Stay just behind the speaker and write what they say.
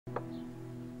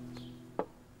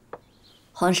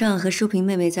皇上和淑嫔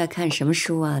妹妹在看什么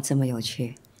书啊？这么有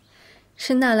趣。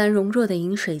是纳兰容若的《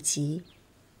饮水集》。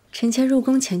臣妾入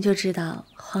宫前就知道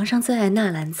皇上最爱纳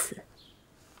兰词。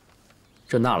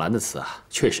这纳兰的词啊，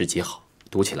确实极好，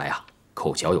读起来啊，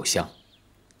口嚼有香。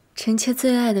臣妾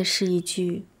最爱的是一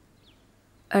句：“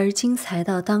而今才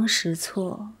道当时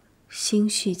错，心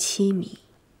绪凄迷。”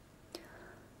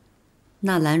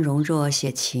纳兰容若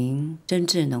写情真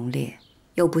挚浓烈，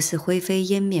又不似灰飞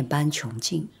烟灭般穷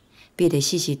尽，必得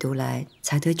细细读来，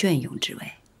才得隽永之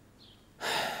味。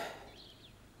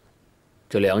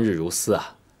这良日如斯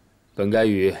啊，本该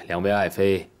与两位爱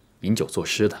妃饮酒作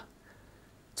诗的，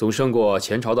总胜过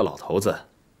前朝的老头子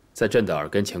在朕的耳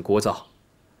根前聒噪。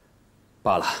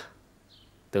罢了，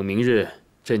等明日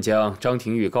朕将张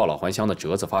廷玉告老还乡的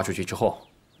折子发出去之后，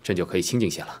朕就可以清静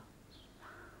些了。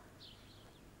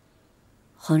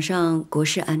皇上国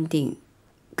事安定，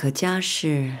可家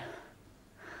事……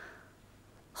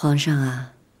皇上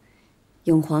啊，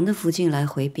永璜的福晋来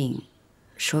回禀，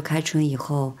说开春以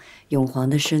后，永璜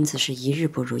的身子是一日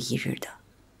不如一日的。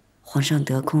皇上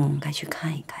得空该去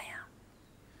看一看呀。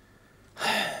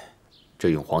唉，这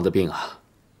永璜的病啊，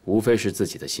无非是自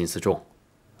己的心思重，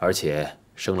而且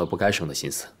生了不该生的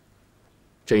心思。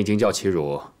朕已经叫齐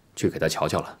汝去给他瞧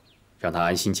瞧了，让他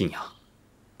安心静养，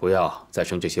不要再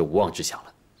生这些无妄之想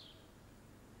了。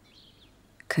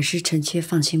可是臣妾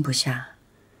放心不下。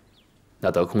那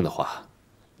得空的话，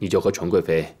你就和纯贵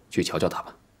妃去瞧瞧他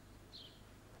吧。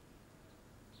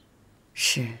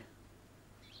是。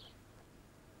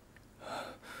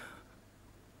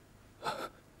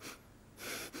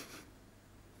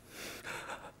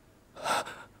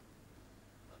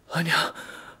阿娘，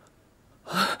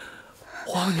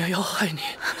皇娘要害你。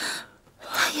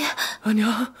太爷，阿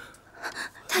娘，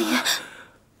太爷，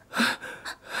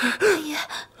太爷，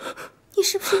你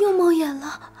是不是又冒眼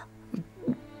了？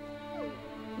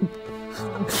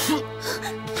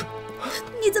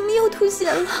你怎么又吐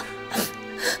血了？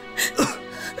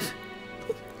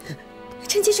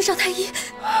臣妾去找太医。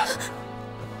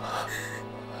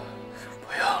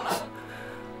不要了，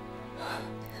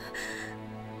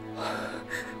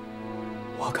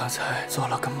我刚才做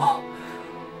了个梦，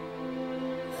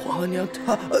皇娘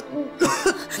她……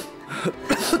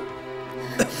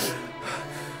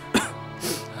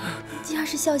既然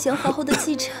是孝贤皇后的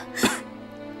继承，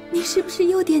你是不是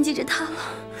又惦记着她了？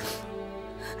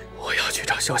我要去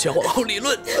找孝贤皇后理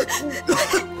论。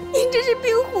您这是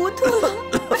病糊涂了。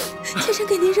妾身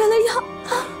给您热了药，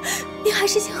您还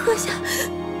是先喝下。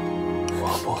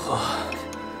我不喝，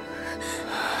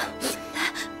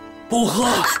不喝。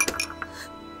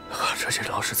喝这些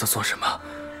老狮子做什么？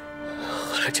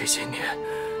喝了这些年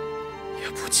也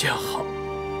不见好。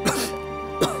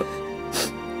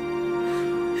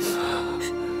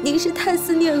您是太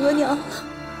思念额娘了。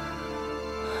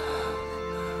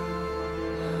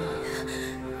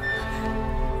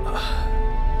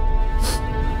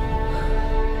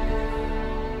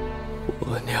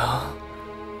额娘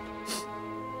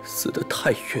死得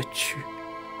太冤屈，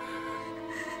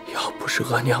要不是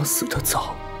额娘死得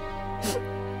早，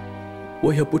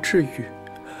我也不至于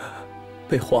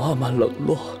被皇阿玛冷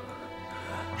落，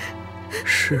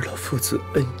失了父子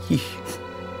恩义。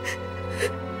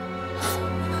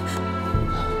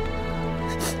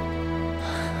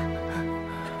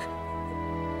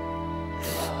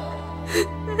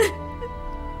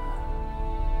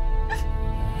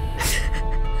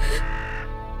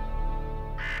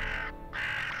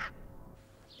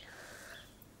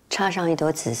插上一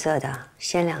朵紫色的，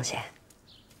鲜亮些。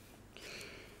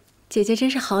姐姐真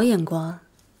是好眼光。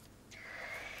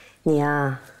你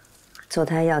呀，坐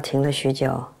胎药停了许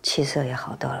久，气色也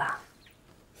好多了。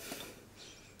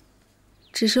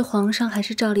只是皇上还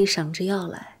是照例赏着药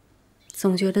来，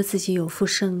总觉得自己有负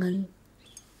圣恩。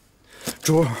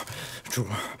珠儿，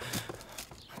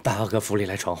大阿哥府里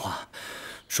来传话，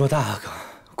说大阿哥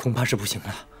恐怕是不行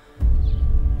了。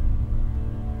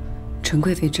纯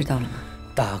贵妃知道了吗？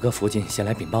大阿哥福晋先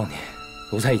来禀报你，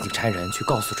奴才已经差人去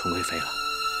告诉纯贵妃了。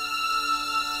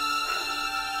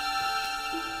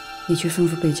你去吩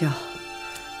咐备轿，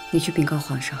你去禀告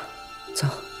皇上。走，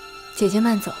姐姐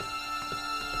慢走。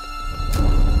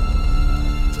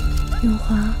永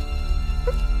华，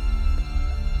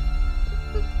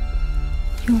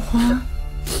永华，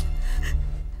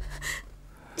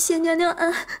谢娘娘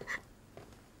安。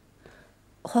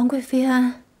皇贵妃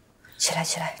安。起来，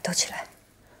起来，都起来。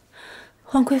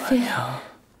皇贵妃，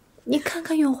你看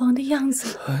看永璜的样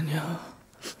子。额娘，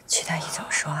齐太医怎么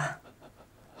说啊？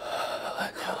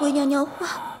回娘娘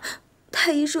话，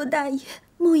太医说大爷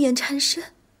梦魇缠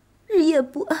身，日夜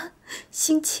不安，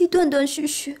心气断断续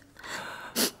续。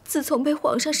自从被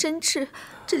皇上申斥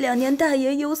这2年大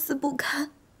爷忧思不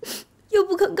堪，又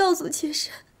不肯告诉妾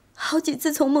身，好几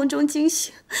次从梦中惊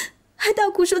醒，还大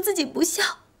哭说自己不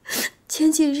孝。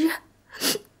前几日，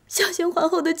孝贤皇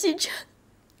后的忌辰，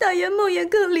大爷梦魇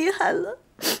更厉害了，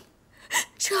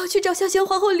说要去找孝贤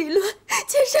皇后理论。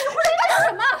妾身胡说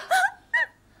什么？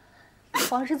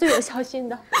皇是最有孝心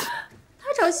的，他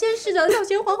找先世找孝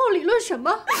贤皇后理论什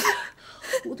么？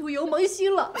糊涂油蒙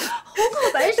心了，红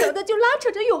口白舌的就拉扯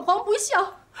着永皇不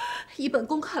孝。依本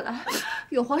宫看来，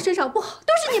永皇身上不好，都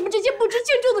是你们这些不知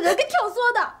轻重的人给挑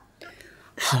唆的。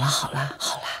好了好了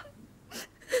好了，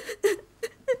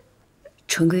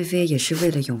纯贵妃也是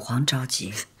为了永皇着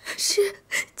急。是，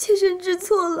妾身知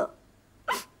错了。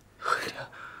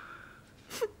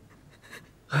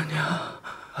额娘，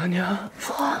额娘，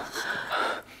皇，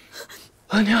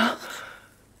额娘，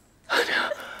额娘，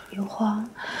永皇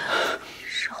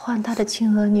是唤他的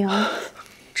亲额娘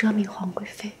哲敏皇贵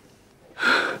妃。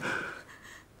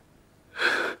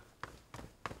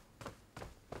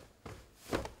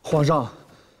皇上，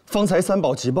方才三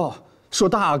宝急报说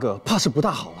大阿哥怕是不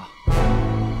大好了。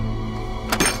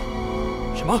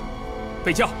什么？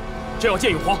备驾，朕要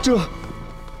见永皇。这。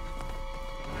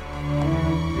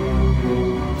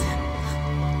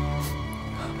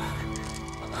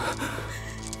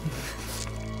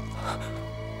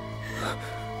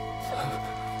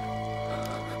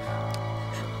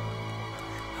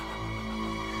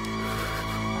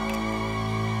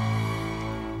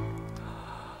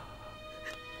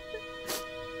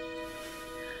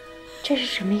这是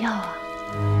什么药啊？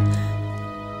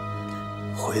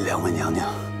回两位娘娘，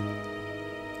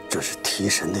这是提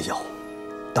神的药，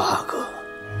大阿哥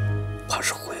怕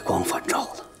是回光返照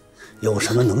了，有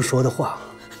什么能说的话，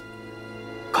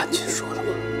赶紧说了吧。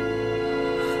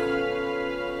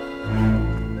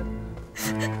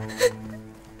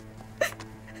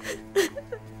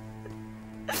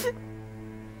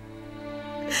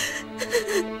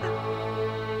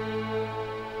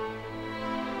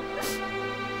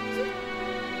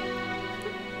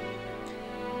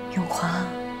永皇，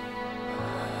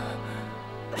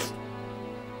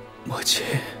母亲，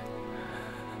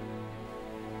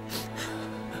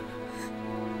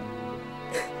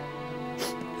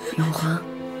永皇，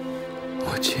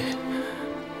母亲，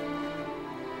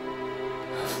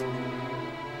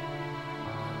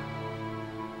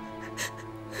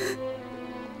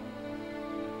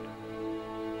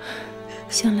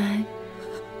想来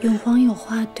永皇有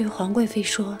话对皇贵妃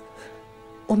说，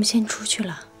我们先出去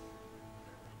了。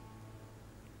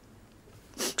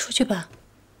出去吧。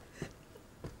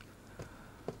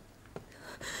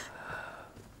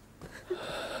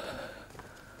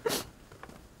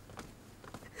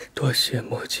多谢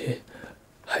母亲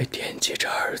还惦记着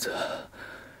儿子，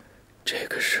这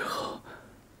个时候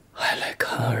还来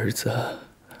看儿子。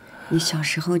你小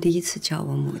时候第一次叫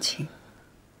我母亲，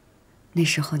那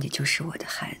时候你就是我的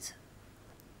孩子，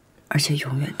而且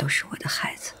永远都是我的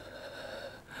孩子。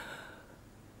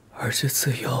儿子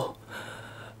自幼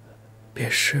便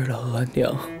失了额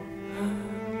娘，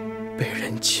被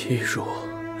人欺辱，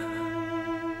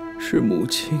是母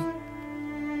亲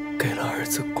给了儿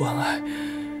子关爱，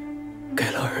给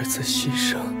了儿子牺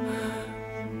牲。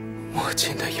母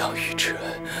亲的养育之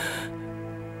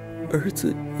恩，儿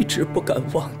子一直不敢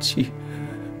忘记，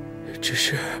只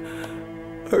是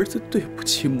儿子对不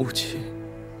起母亲，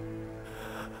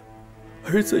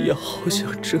儿子也好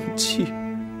想争气，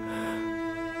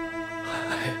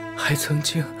还曾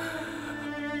经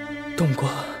动过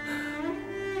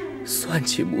算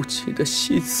计母亲的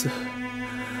心思，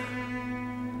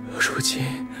如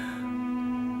今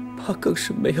怕更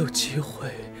是没有机会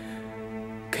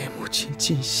给母亲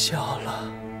尽孝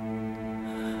了。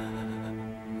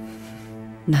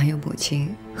哪有母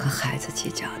亲和孩子计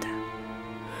较的？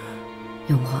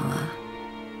永皇啊，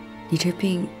你这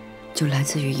病就来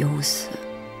自于忧思，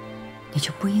你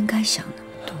就不应该想那么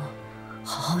多，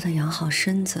好好的养好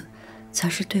身子，才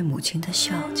是对母亲的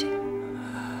孝敬。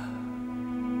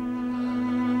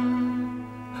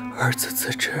儿子自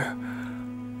知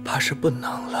怕是不能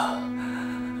了，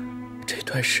这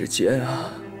段时间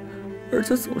啊，儿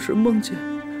子总是梦见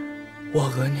我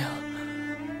额娘。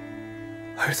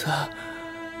儿子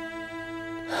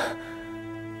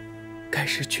该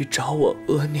是去找我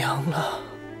额娘了。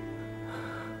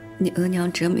你额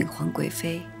娘哲敏皇贵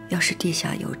妃要是地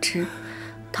下有知，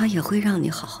她也会让你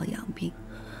好好养病，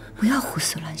不要胡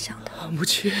思乱想的。母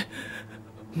亲，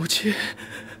母亲，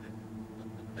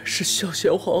是孝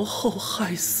贤皇后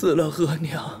害死了额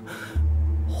娘，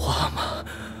话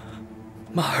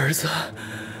骂儿子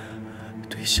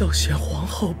对孝贤皇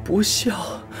后不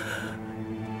孝，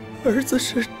儿子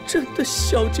是真的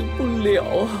孝敬不了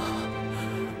啊。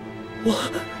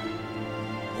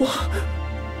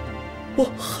我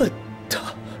恨他。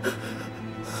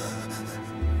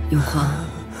永璜，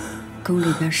宫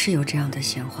里边是有这样的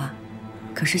闲话，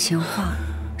可是闲话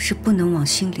是不能往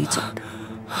心里走的。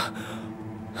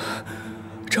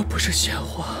这不是闲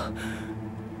话，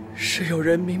是有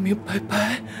人明明白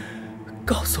白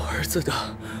告诉儿子的。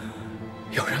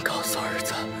有人告诉儿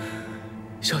子，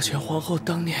孝贤皇后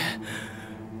当年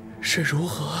是如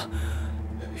何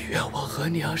怨我额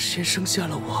娘先生下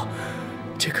了我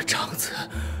这个长子，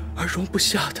而容不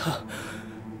下他，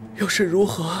又是如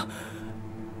何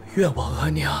怨我额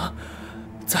娘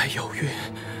再有孕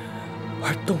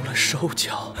而动了手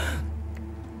脚，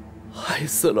害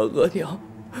死了额娘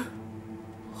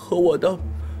和我的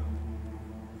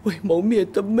未谋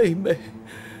面的妹妹。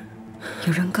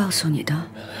有人告诉你的？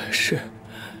是，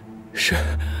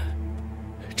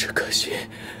只可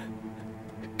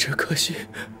惜，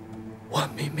我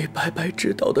明明白白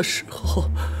知道的时候，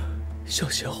孝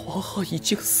贤皇后已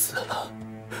经死了。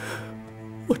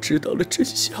我知道了真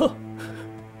相，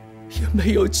也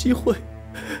没有机会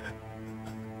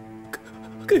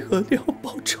给额娘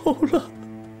报仇了。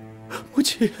母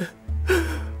亲，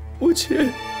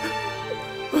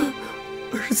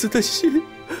儿子的心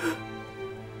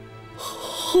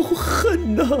好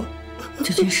恨呐！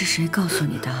究竟是谁告诉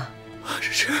你的？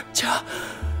是嘉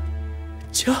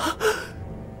嫔。永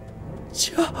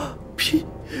璜，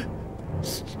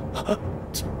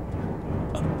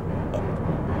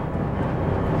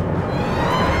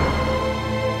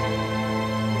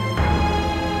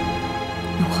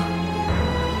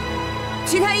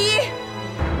徐太医，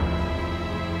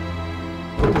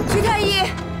徐太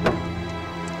医。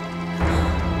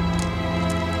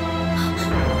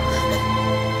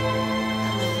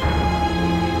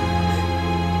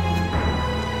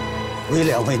为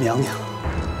两位娘娘，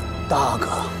大阿哥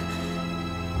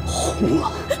红了。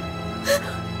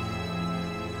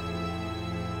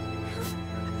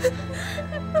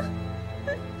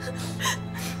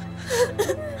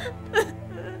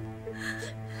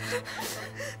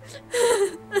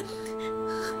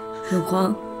永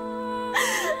璜，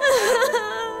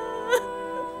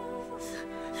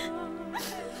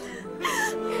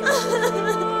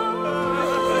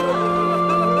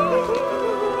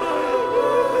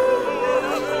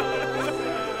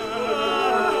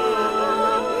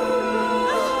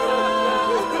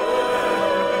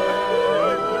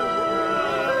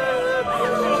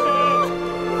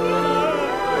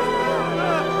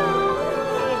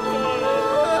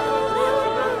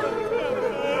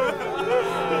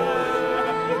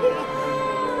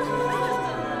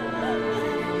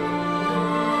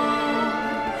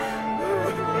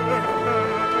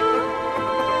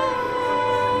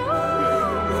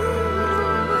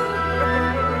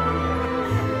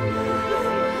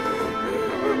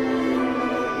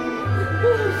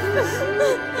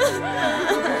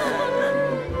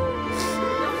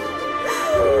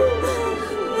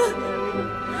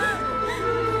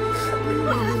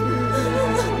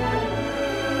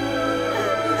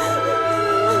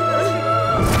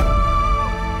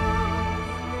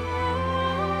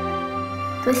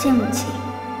多谢母亲。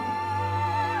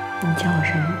你叫我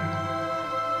什么？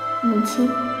母亲。